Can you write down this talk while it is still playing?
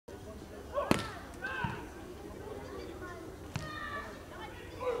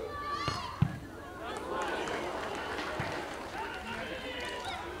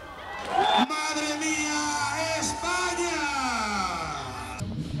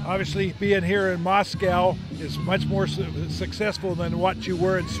Obviously, being here in Moscow is much more successful than what you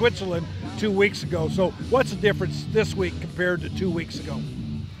were in Switzerland 2 weeks ago. So what's the difference this week compared to 2 weeks ago?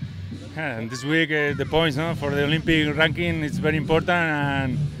 This week, the points for the Olympic ranking is very important,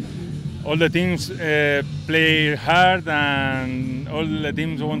 and all the teams play hard, and all the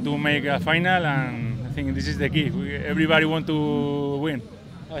teams want to make a final, and I think this is the key. Everybody wants to win.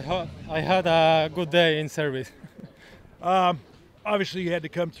 I had a good day in service. Obviously, you had to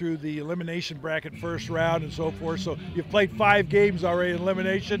come through the elimination bracket first round and so forth. So you've played 5 games already in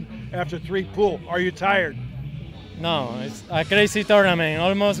elimination after 3 pool. Are you tired? No, it's a crazy tournament.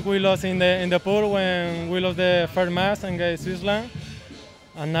 Almost we lost in the pool when we lost the first match against Switzerland,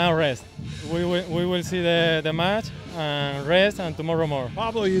 and now rest. We will see the match and rest, and tomorrow more.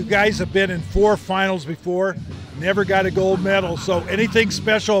 Pablo, you guys have been in 4 finals before, never got a gold medal. So anything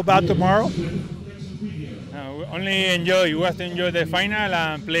special about tomorrow? Only enjoy. You have to enjoy the final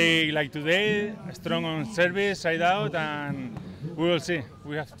and play like today, strong on service, side out, and we will see.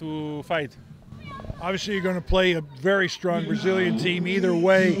 We have to fight. Obviously, you're going to play a very strong Brazilian team either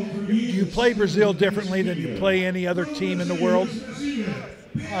way. You play Brazil differently than you play any other team in the world?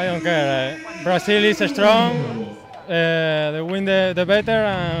 I don't care. Brazil is strong. They win the better,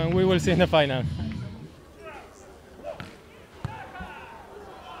 and we will see in the final.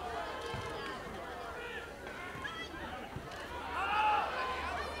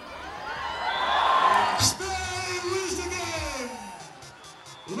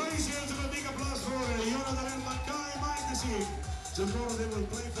 Ladies and gentlemen, big applause for Erdmann and Matysik. Tomorrow they will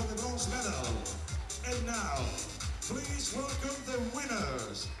play for the bronze medal. And now, please welcome the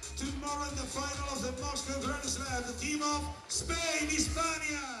winners. Tomorrow in the final of the Moscow Grand Slam, the team of Spain,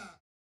 Hispania.